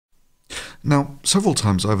Now, several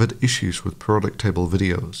times I've had issues with periodic table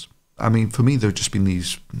videos. I mean, for me, there have just been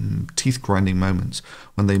these teeth-grinding moments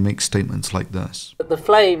when they make statements like this. The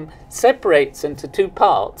flame separates into two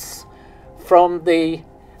parts from the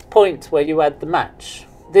point where you add the match.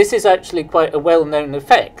 This is actually quite a well-known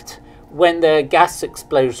effect when there are gas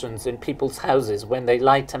explosions in people's houses, when they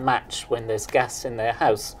light a match when there's gas in their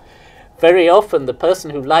house. Very often the person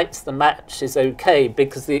who lights the match is okay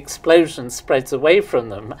because the explosion spreads away from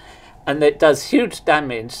them and it does huge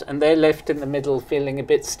damage, and they're left in the middle feeling a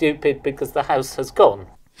bit stupid because the house has gone.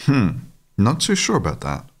 Not so sure about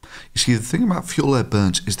that. You see, the thing about fuel air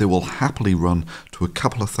burns is they will happily run to a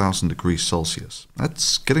couple of thousand degrees Celsius.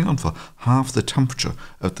 That's getting on for half the temperature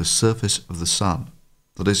of the surface of the sun.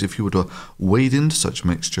 That is, if you were to wade into such a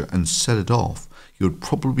mixture and set it off, you would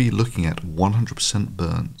probably be looking at 100%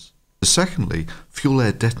 burns. Secondly, fuel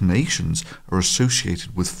air detonations are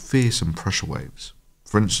associated with fearsome pressure waves.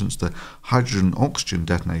 For instance, the hydrogen-oxygen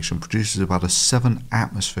detonation produces about a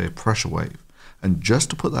 7-atmosphere pressure wave. And just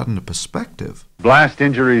to put that into perspective, blast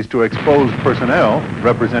injuries to exposed personnel,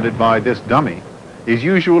 represented by this dummy, is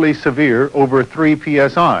usually severe over 3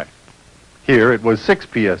 psi. Here it was 6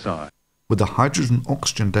 psi. With the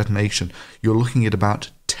hydrogen-oxygen detonation, you're looking at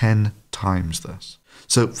about 10 times this.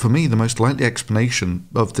 So for me, the most likely explanation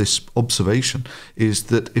of this observation is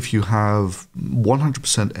that if you have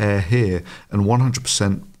 100% air here and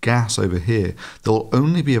 100% gas over here, there will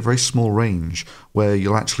only be a very small range where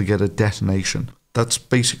you'll actually get a detonation. That's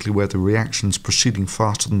basically where the reaction's proceeding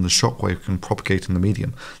faster than the shockwave can propagate in the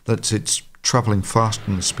medium. It's travelling faster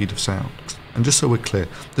than the speed of sound. And just so we're clear,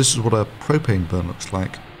 this is what a propane burn looks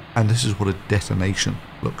like, and this is what a detonation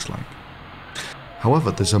looks like.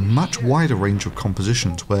 However, there's a much wider range of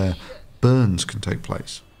compositions where burns can take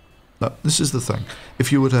place. Now, this is the thing.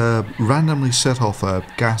 If you were to randomly set off a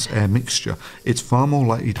gas-air mixture, it's far more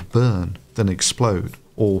likely to burn than explode,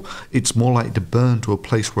 or it's more likely to burn to a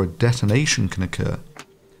place where a detonation can occur.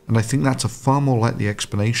 And I think that's a far more likely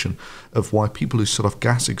explanation of why people who set off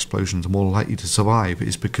gas explosions are more likely to survive,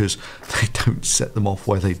 is because they don't set them off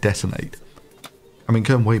where they detonate. I mean,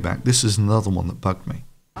 going way back, this is another one that bugged me.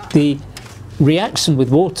 The reaction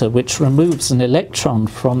with water, which removes an electron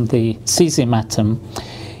from the cesium atom,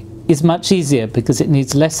 is much easier because it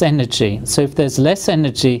needs less energy. So if there's less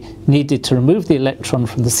energy needed to remove the electron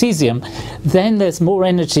from the cesium, then there's more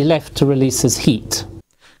energy left to release as heat.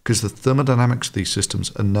 Because the thermodynamics of these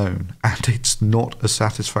systems are known, and it's not a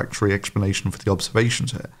satisfactory explanation for the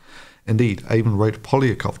observations here. Indeed, I even wrote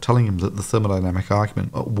Polyakov telling him that the thermodynamic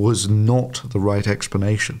argument was not the right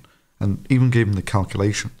explanation, and even gave him the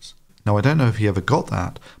calculations. Now, I don't know if he ever got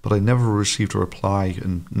that, but I never received a reply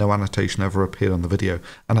and no annotation ever appeared on the video,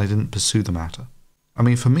 and I didn't pursue the matter. I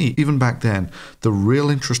mean, for me, even back then, the real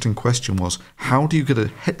interesting question was, how do you get a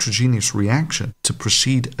heterogeneous reaction to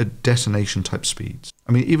proceed at detonation type speeds?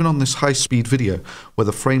 I mean, even on this high-speed video, where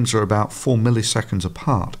the frames are about 4 milliseconds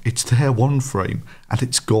apart, it's there one frame, and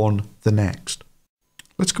it's gone the next.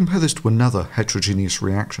 Let's compare this to another heterogeneous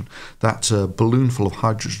reaction. That's a balloon full of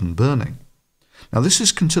hydrogen burning. Now, this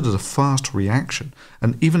is considered a fast reaction,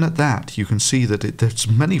 and even at that, you can see that there's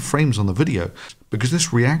many frames on the video, because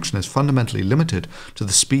this reaction is fundamentally limited to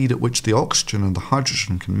the speed at which the oxygen and the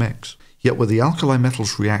hydrogen can mix. Yet with the alkali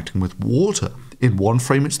metals reacting with water, in one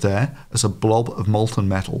frame it's there as a blob of molten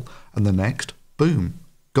metal, and the next, boom,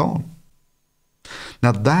 gone.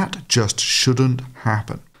 Now that just shouldn't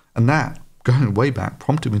happen, and that, going way back,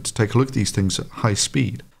 prompted me to take a look at these things at high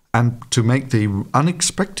speed, and to make the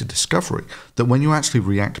unexpected discovery that when you actually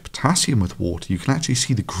react potassium with water, you can actually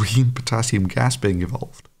see the green potassium gas being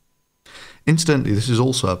evolved. Incidentally, this is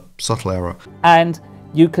also a subtle error. And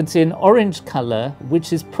you can see an orange colour,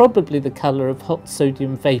 which is probably the colour of hot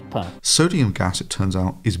sodium vapour. Sodium gas, it turns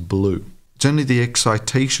out, is blue. It's only the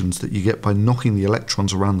excitations that you get by knocking the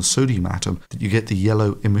electrons around the sodium atom that you get the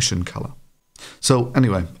yellow emission colour. So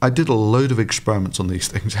anyway, I did a load of experiments on these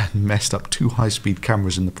things and messed up 2 high-speed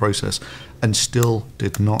cameras in the process, and still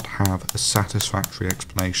did not have a satisfactory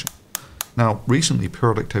explanation. Now, recently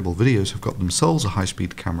periodic table videos have got themselves a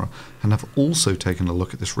high-speed camera and have also taken a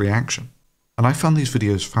look at this reaction. And I found these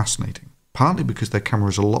videos fascinating, partly because their camera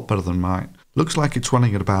is a lot better than mine. Looks like it's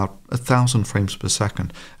running at about 1,000 frames per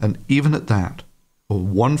second, and even at that,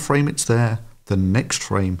 one frame it's there, the next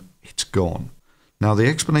frame it's gone. Now, the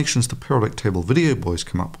explanations the periodic table video boys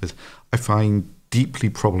come up with, I find deeply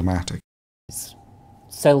problematic.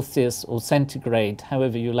 Celsius or centigrade,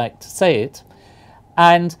 however you like to say it,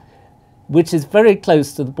 and which is very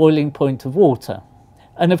close to the boiling point of water.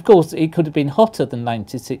 And of course, it could have been hotter than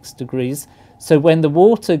 96 degrees. So when the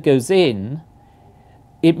water goes in,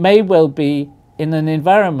 it may well be in an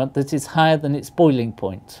environment that is higher than its boiling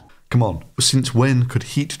point. Come on, since when could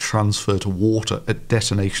heat transfer to water at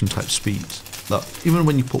detonation type speeds? Look, even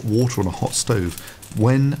when you put water on a hot stove,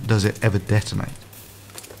 when does it ever detonate?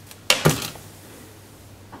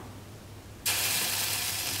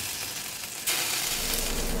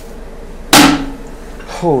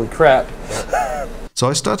 Holy crap. So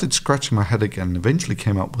I started scratching my head again and eventually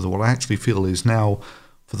came up with what I actually feel is now,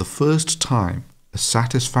 for the first time, a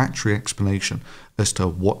satisfactory explanation as to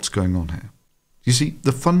what's going on here. You see,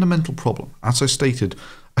 the fundamental problem, as I stated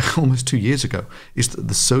almost 2 years ago, is that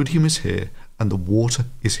the sodium is here and the water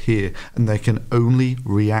is here, and they can only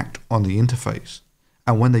react on the interface.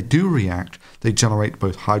 And when they do react, they generate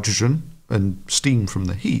both hydrogen and steam from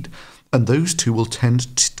the heat, and those two will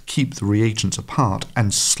tend to keep the reagents apart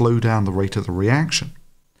and slow down the rate of the reaction.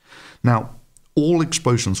 Now, all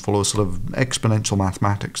explosions follow a sort of exponential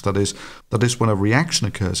mathematics. That is when a reaction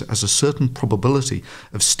occurs, it has a certain probability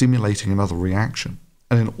of stimulating another reaction.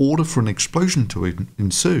 And in order for an explosion to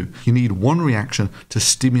ensue, you need one reaction to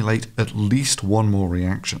stimulate at least one more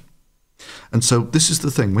reaction. And so this is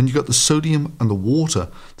the thing, when you've got the sodium and the water,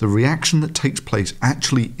 the reaction that takes place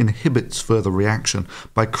actually inhibits further reaction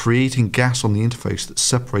by creating gas on the interface that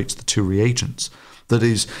separates the two reagents. That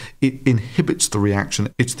is, it inhibits the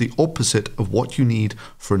reaction. It's the opposite of what you need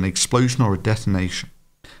for an explosion or a detonation.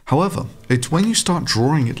 However, it's when you start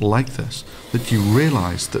drawing it like this that you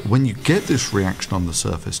realize that when you get this reaction on the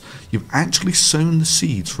surface, you've actually sown the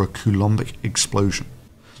seeds for a Coulombic explosion.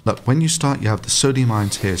 Look, when you start, you have the sodium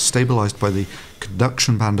ions here stabilized by the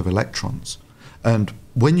conduction band of electrons. And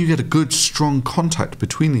when you get a good, strong contact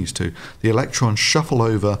between these two, the electrons shuffle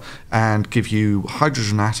over and give you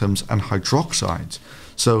hydrogen atoms and hydroxides.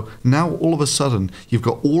 So now all of a sudden, you've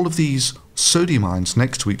got all of these sodium ions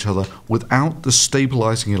next to each other without the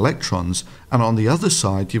stabilizing electrons. And on the other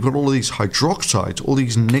side, you've got all of these hydroxides, all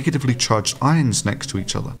these negatively charged ions next to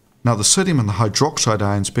each other. Now, the sodium and the hydroxide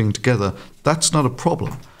ions being together, that's not a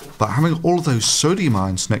problem. But having all of those sodium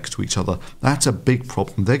ions next to each other, that's a big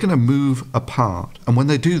problem. They're going to move apart. And when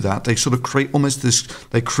they do that, they sort of create almost this,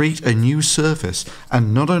 they create a new surface.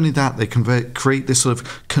 And not only that, they create this sort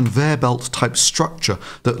of conveyor belt type structure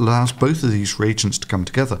that allows both of these reagents to come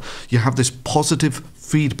together. You have this positive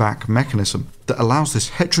feedback mechanism that allows this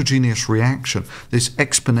heterogeneous reaction, this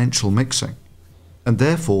exponential mixing. And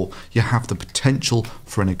therefore, you have the potential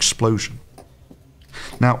for an explosion.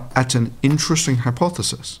 Now, that's an interesting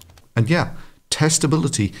hypothesis. And yeah,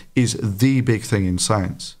 testability is the big thing in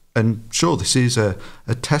science. And sure, this is a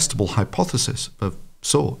testable hypothesis of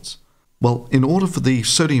sorts. Well, in order for the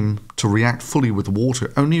sodium to react fully with water,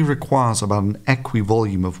 it only requires about an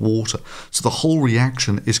equivolume of water. So the whole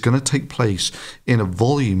reaction is going to take place in a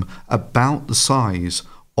volume about the size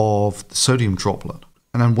of the sodium droplet.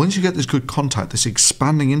 And then once you get this good contact, this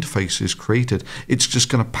expanding interface is created. It's just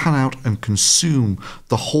going to pan out and consume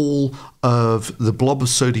the whole of the blob of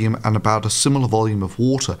sodium and about a similar volume of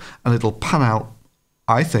water. And it'll pan out,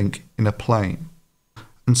 I think, in a plane.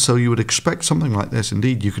 And so you would expect something like this.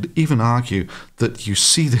 Indeed, you could even argue that you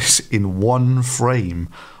see this in one frame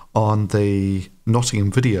on the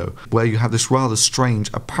Nottingham video, where you have this rather strange,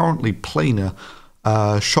 apparently planar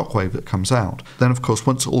shockwave that comes out. Then, of course,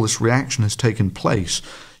 once all this reaction has taken place,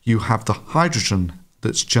 you have the hydrogen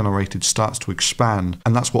that's generated starts to expand,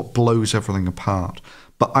 and that's what blows everything apart.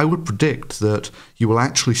 But I would predict that you will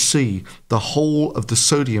actually see the whole of the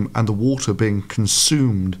sodium and the water being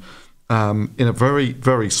consumed in a very,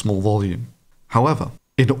 very small volume. However,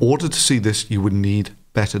 in order to see this, you would need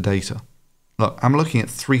better data. Look, I'm looking at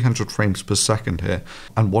 300 frames per second here,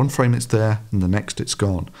 and one frame it's there and the next it's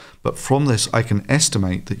gone. But from this, I can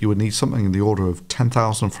estimate that you would need something in the order of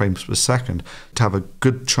 10,000 frames per second to have a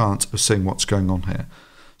good chance of seeing what's going on here.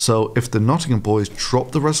 So if the Nottingham boys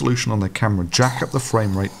drop the resolution on their camera, jack up the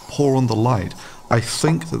frame rate, pour on the light, I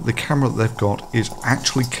think that the camera that they've got is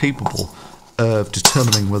actually capable of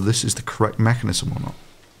determining whether this is the correct mechanism or not.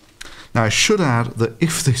 Now, I should add that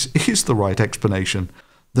if this is the right explanation,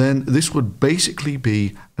 then this would basically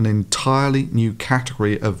be an entirely new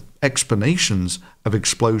category of explanations of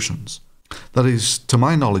explosions. That is, to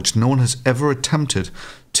my knowledge, no one has ever attempted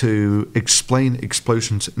to explain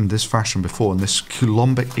explosions in this fashion before, in this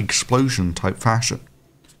Coulombic explosion type fashion.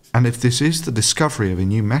 And if this is the discovery of a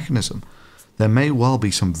new mechanism, there may well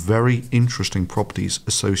be some very interesting properties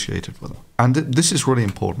associated with it. And this is really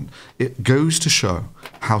important. It goes to show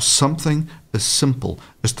how something as simple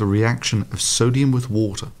as the reaction of sodium with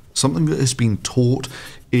water, something that has been taught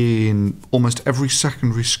in almost every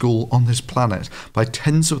secondary school on this planet by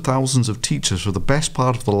tens of thousands of teachers for the best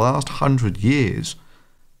part of the last 100 years,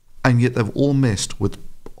 and yet they've all missed with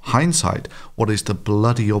hindsight, what is the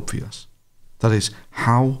bloody obvious? That is,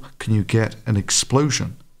 how can you get an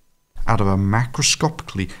explosion out of a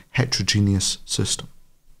macroscopically heterogeneous system?